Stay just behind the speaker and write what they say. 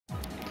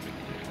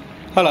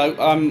Hello,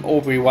 I'm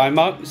Aubrey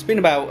Waymark. It's been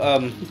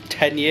about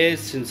 10 years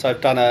since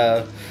I've done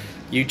a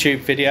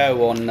YouTube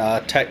video on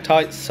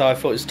Tektites, so I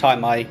thought it's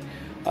time I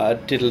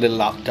did a little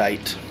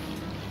update.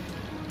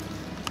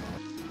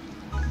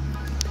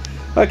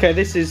 Okay,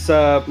 this is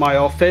my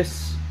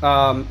office.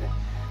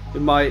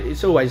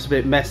 It's always a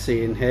bit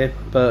messy in here,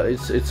 but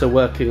it's a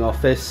working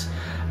office,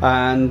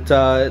 and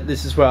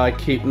this is where I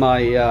keep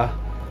my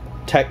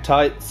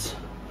Tektites.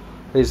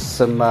 There's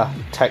some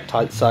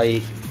Tektites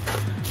I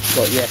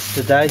got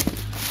yesterday,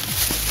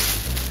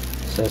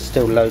 so there's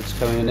still loads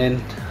coming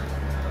in.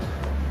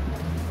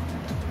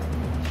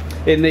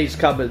 In these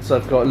cupboards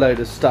I've got a load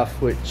of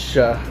stuff which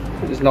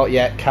is not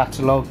yet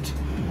catalogued,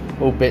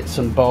 all bits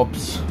and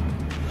bobs,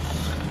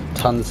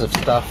 tons of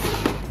stuff.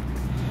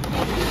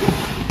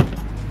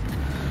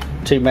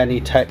 Too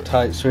many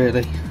Tektites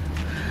really.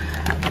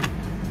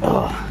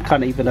 Oh,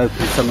 can't even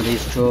open some of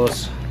these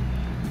drawers.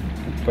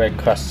 Bread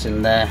crusts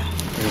in there,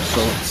 all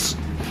sorts.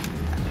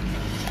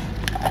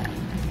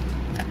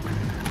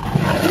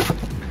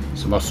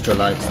 Some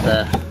Australites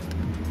there.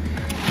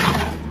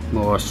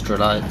 More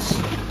Australites.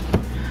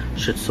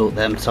 Should sort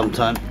them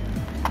sometime.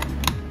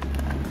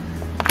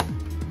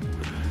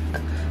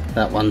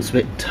 That one's a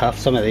bit tough.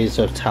 Some of these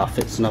are tough,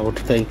 it's an old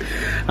thing.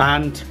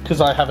 And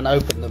because I haven't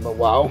opened them a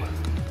while,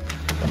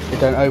 they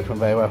don't open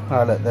very well.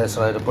 Oh look, there's a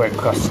load of bread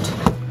crust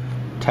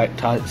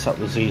Tektites. That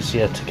was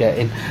easier to get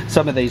in.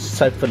 Some of these are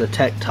so full of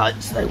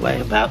Tektites they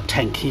weigh about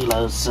 10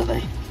 kilos, so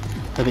they're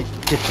a bit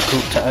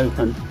difficult to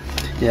open.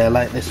 Yeah,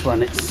 like this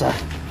one, it's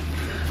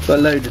got a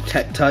load of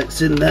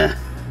Tektites in there.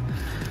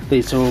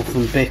 These are all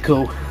from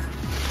Bickle.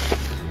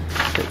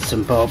 Bits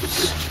and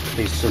bobs.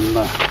 These some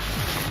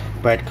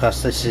bread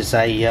crust. This is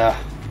a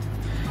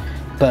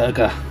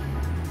burger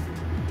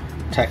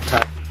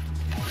Tektite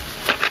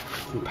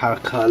from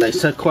Paracale.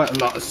 So quite a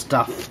lot of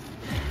stuff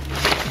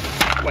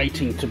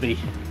waiting to be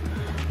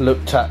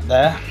looked at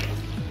there.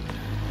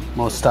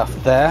 More stuff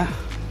there.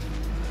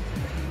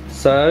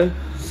 So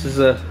this is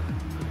a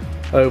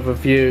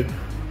overview of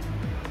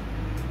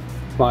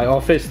my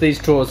office. These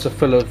drawers are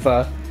full of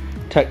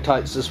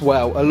Tektites as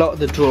well. A lot of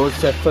the drawers,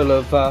 they're full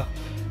of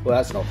well,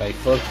 that's not very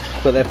full,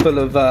 but they're full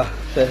of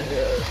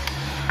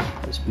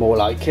it's more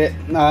like it,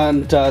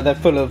 and they're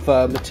full of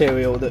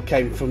material that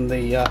came from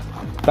the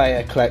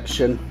Bayer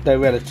collection. They're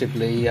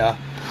relatively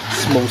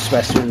small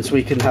specimens.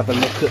 We can have a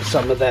look at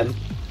some of them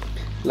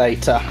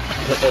later,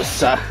 but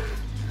there's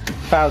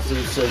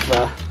thousands of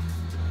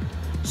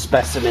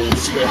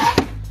specimens here.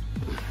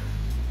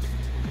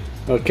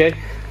 Okay,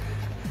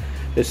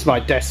 this is my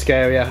desk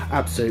area.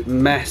 Absolute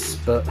mess,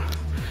 but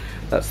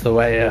that's the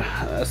way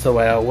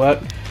I work.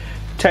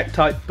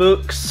 Tektite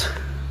books,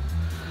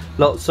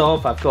 lots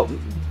of. I've got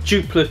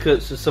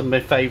duplicates of some of my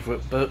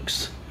favourite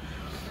books,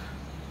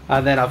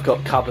 and then I've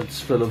got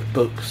cupboards full of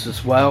books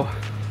as well.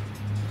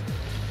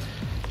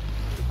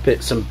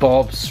 Bits and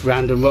bobs,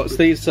 random rocks.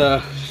 These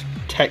are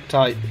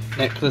Tektite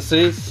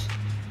necklaces.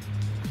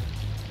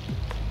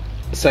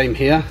 Same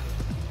here.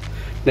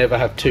 Never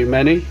have too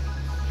many.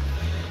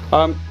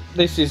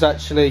 This is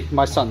actually,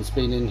 my son's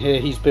been in here.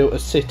 He's built a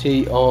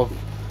city of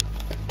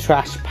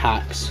trash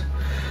packs.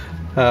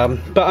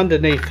 But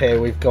underneath here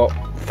we've got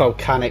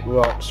volcanic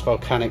rocks,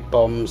 volcanic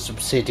bombs,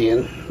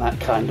 obsidian, that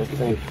kind of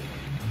thing.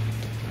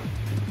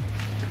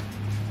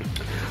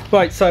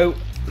 Right, so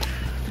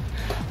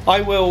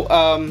I will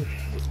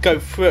go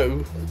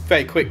through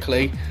very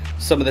quickly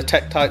some of the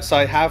Tektites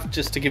I have,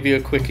 just to give you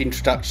a quick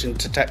introduction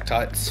to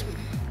Tektites.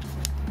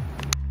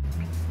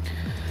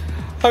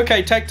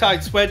 Okay,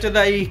 Tektites, where do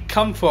they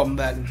come from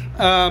then?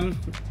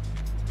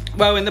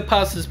 Well, in the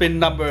past there's been a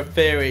number of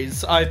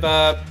theories.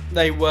 Either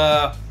they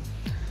were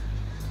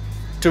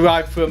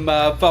derived from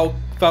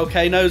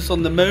volcanoes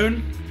on the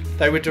moon,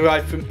 they were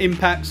derived from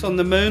impacts on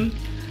the moon,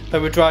 they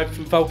were derived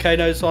from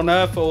volcanoes on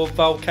Earth, or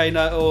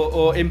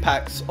or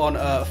impacts on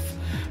Earth.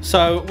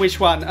 So which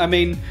one? I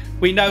mean,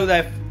 we know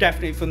they're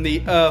definitely from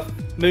the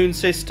Earth-Moon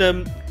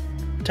system.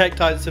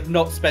 Tektites have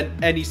not spent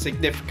any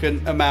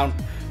significant amount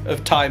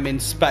of time in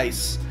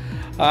space.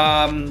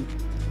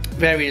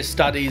 Various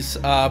studies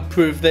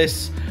prove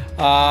this.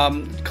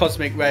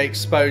 Cosmic ray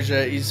exposure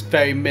is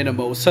very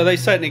minimal, so they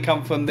certainly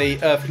come from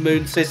the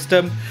Earth-Moon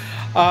system.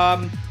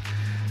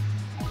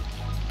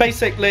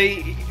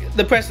 Basically,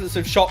 the presence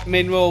of shock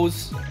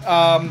minerals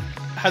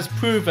has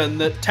proven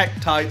that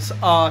Tektites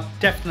are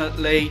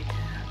definitely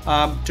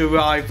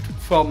derived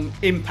from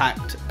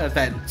impact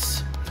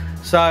events.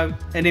 So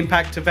an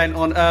impact event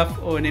on Earth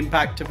or an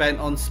impact event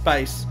on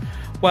space.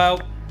 Well,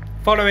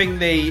 following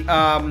the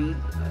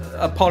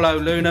Apollo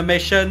lunar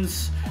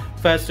missions,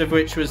 first of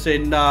which was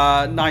in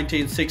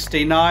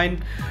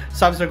 1969,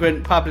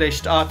 subsequent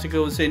published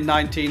articles in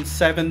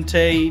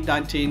 1970, maybe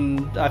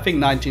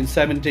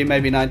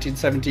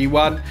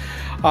 1971,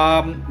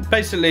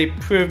 basically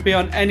proved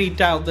beyond any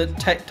doubt that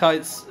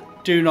Tektites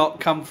do not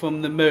come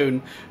from the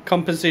moon.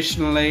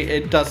 Compositionally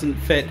it doesn't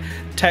fit.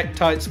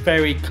 Tektites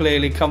very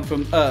clearly come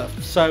from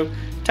Earth. So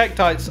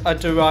Tektites are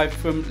derived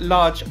from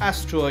large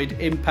asteroid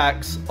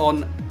impacts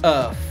on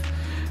Earth.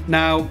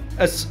 Now,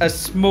 a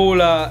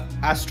smaller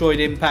asteroid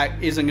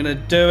impact isn't going to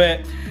do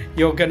it.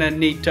 You're going to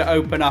need to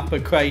open up a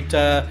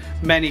crater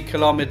many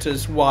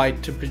kilometers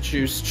wide to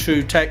produce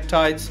true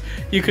tektites.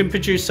 You can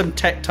produce some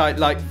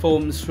tektite-like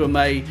forms from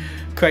a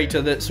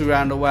crater that's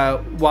around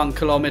about 1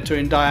 kilometer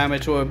in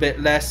diameter or a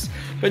bit less,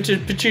 but to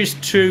produce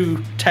true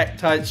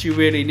tektites you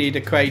really need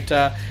a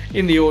crater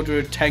in the order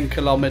of 10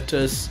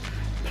 kilometers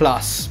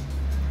plus.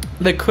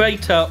 The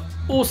crater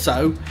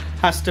also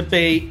has to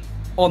be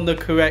on the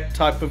correct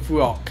type of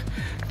rock.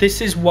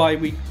 This is why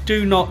we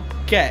do not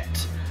get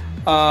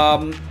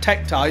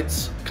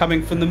tektites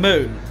coming from the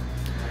moon.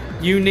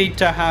 You need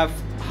to have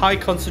high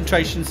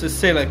concentrations of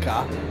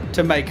silica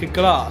to make a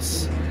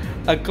glass.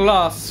 A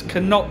glass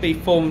cannot be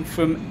formed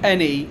from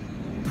any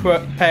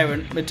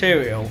parent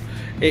material.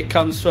 It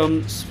comes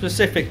from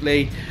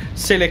specifically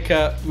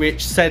silica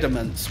rich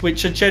sediments,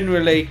 which are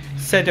generally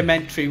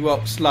sedimentary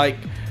rocks like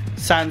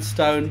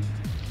sandstone,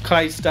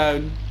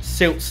 claystone,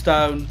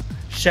 siltstone,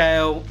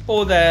 shale,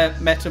 or their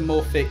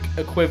metamorphic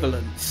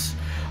equivalents.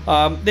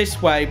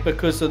 This way,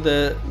 because of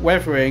the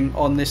weathering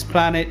on this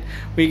planet,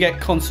 we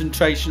get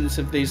concentrations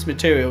of these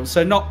materials.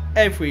 So not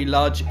every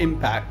large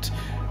impact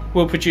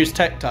will produce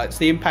tektites.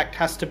 The impact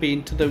has to be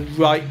into the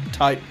right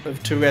type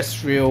of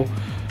terrestrial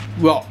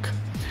rock.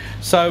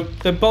 So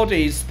the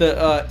bodies that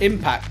are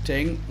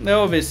impacting, they're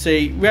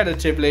obviously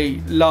relatively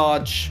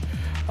large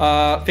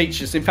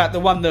features. In fact, the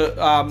one that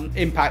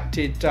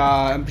impacted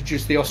and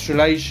produced the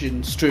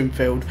Australasian strewn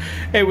field,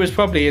 it was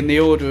probably in the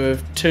order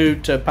of 2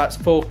 to perhaps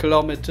 4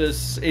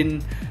 kilometers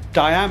in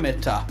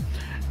diameter.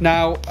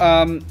 Now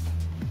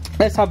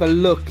let's have a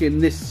look in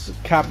this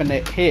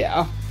cabinet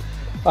here.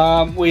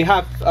 We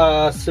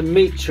have some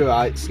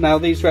meteorites. Now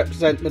these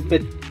represent the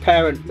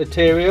parent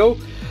material.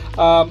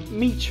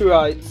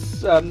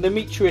 Meteorites, the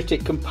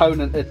meteoritic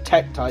component of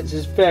tektites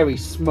is very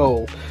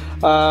small.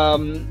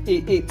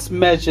 It's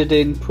measured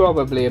in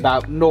probably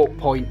about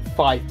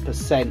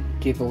 0.5%,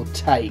 give or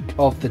take,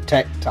 of the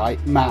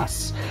tektite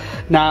mass.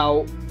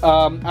 Now,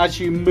 as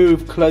you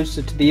move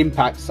closer to the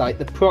impact site,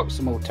 the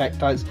proximal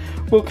tektites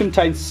will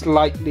contain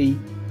slightly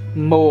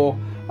more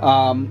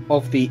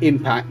of the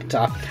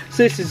impactor.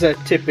 So this is a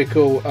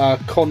typical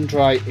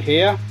chondrite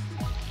here.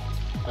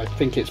 I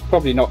think it's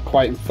probably not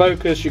quite in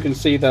focus. You can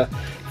see the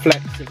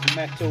flecks of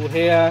metal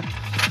here.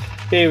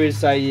 Here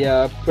is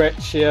a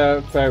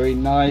breccia, very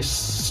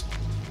nice.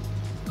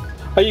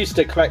 I used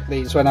to collect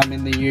these when I'm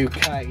in the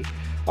UK.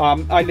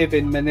 I live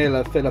in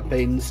Manila,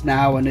 Philippines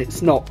now, and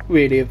it's not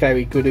really a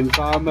very good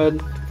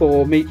environment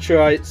for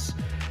meteorites.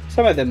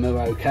 Some of them are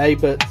okay,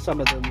 but some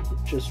of them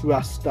just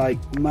rust like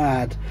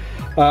mad.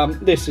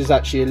 This is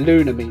actually a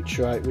lunar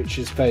meteorite, which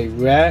is very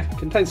rare. It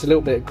contains a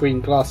little bit of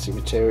green glassy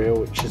material,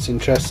 which is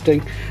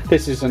interesting.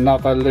 This is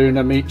another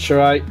lunar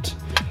meteorite.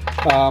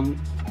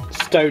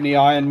 Stony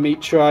iron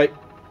meteorite.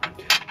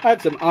 I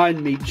had some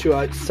iron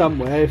meteorites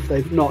somewhere, if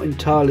they've not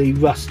entirely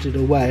rusted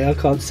away. I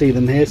can't see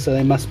them here, so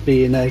they must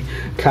be in a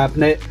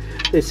cabinet.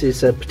 This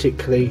is a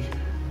particularly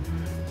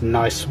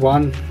nice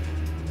one,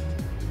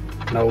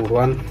 an old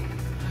one.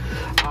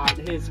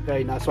 And here's a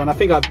very nice one. I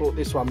think I bought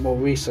this one more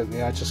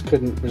recently. I just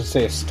couldn't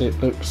resist. It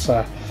looks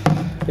very,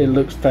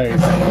 very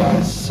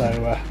nice.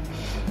 So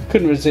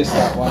couldn't resist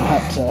that one.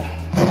 Had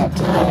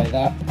to buy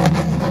that.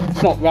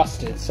 It's not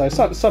rusted, so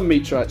some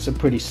meteorites are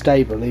pretty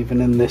stable even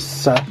in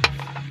this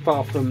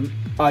far from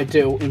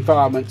ideal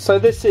environment. So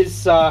this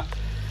is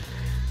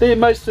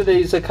most of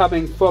these are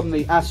coming from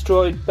the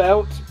asteroid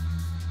belt.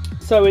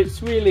 So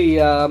it's really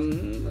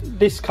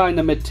this kind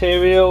of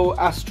material,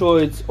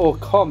 asteroids or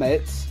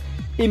comets,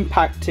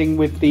 impacting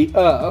with the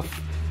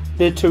Earth.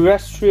 The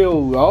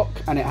terrestrial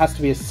rock, and it has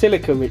to be a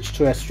silica rich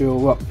terrestrial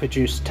rock,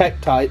 produced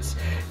tektites,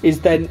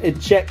 is then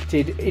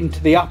ejected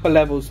into the upper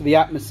levels of the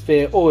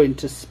atmosphere or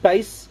into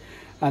space,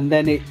 and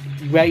then it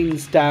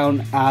rains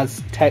down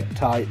as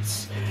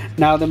tektites.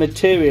 Now the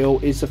material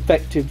is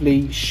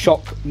effectively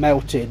shock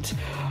melted.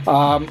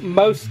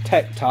 Most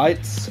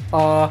tektites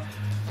are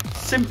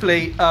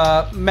simply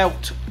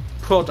melt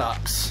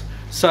products,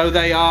 so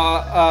they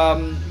are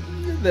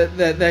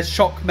they're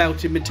shock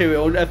melted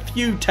material. A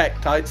few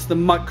tektites, the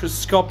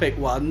microscopic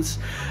ones,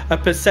 a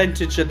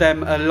percentage of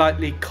them are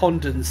likely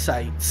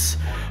condensates,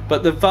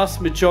 but the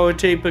vast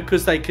majority,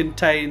 because they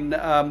contain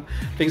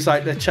things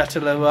like the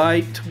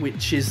chatelierite,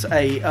 which is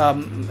a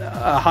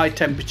high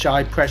temperature,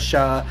 high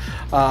pressure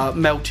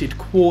melted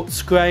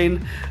quartz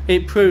grain,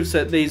 it proves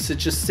that these are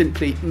just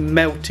simply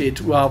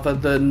melted rather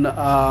than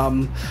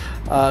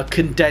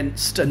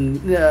condensed and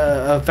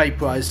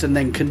vaporized and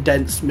then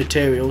condensed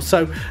material.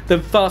 So the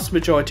vast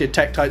majority of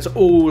tektites,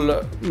 all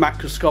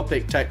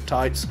macroscopic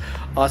tektites,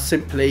 are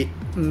simply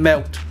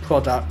melt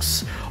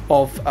products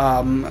of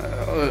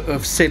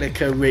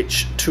silica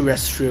rich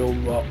terrestrial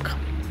rock.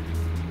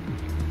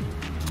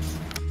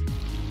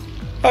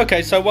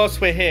 Okay, so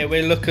whilst we're here,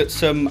 we'll look at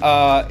some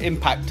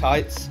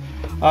impactites.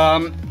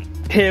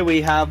 Here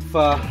we have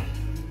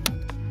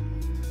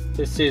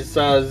this is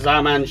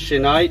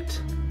zamanshinite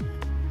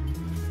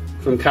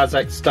from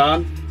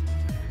Kazakhstan.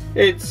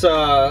 It's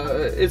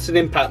an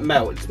impact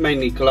melt. It's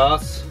mainly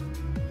glass.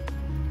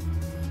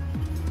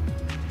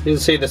 You can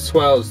see the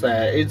swirls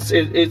there.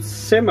 It's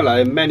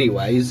similar in many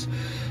ways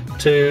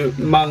to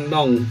Mung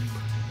Nong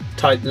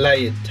type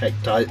layered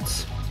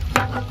Tektites.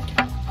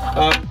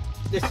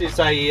 This is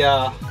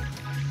a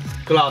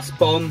glass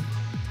bomb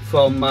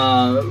from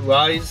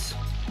Rise.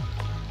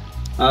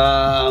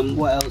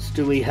 What else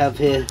do we have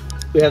here?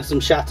 We have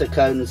some shatter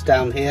cones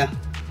down here.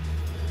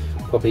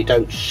 Probably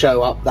don't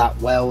show up that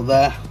well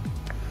there.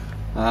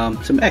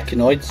 Some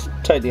echinoids,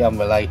 totally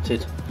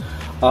unrelated.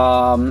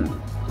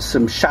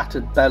 Some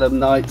shattered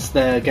belemnites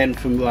there, again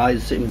from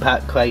Rise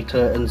Impact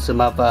Crater, and some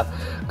other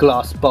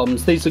glass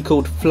bombs. These are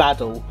called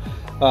fladdle,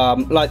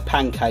 like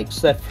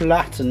pancakes. They're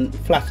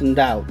flattened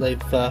out.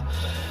 They've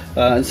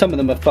and some of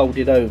them are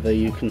folded over,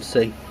 you can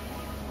see.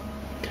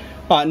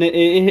 And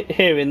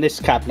here in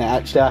this cabinet,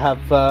 actually, I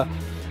have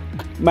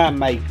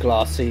man-made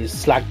glasses,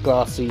 slag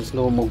glasses,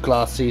 normal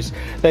glasses.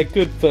 They're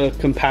good for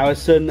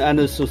comparison, and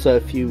there's also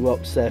a few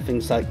rocks there,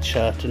 things like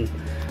chert and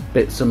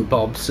bits and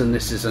bobs, and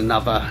this is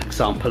another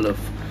example of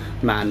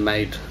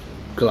man-made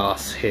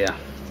glass here.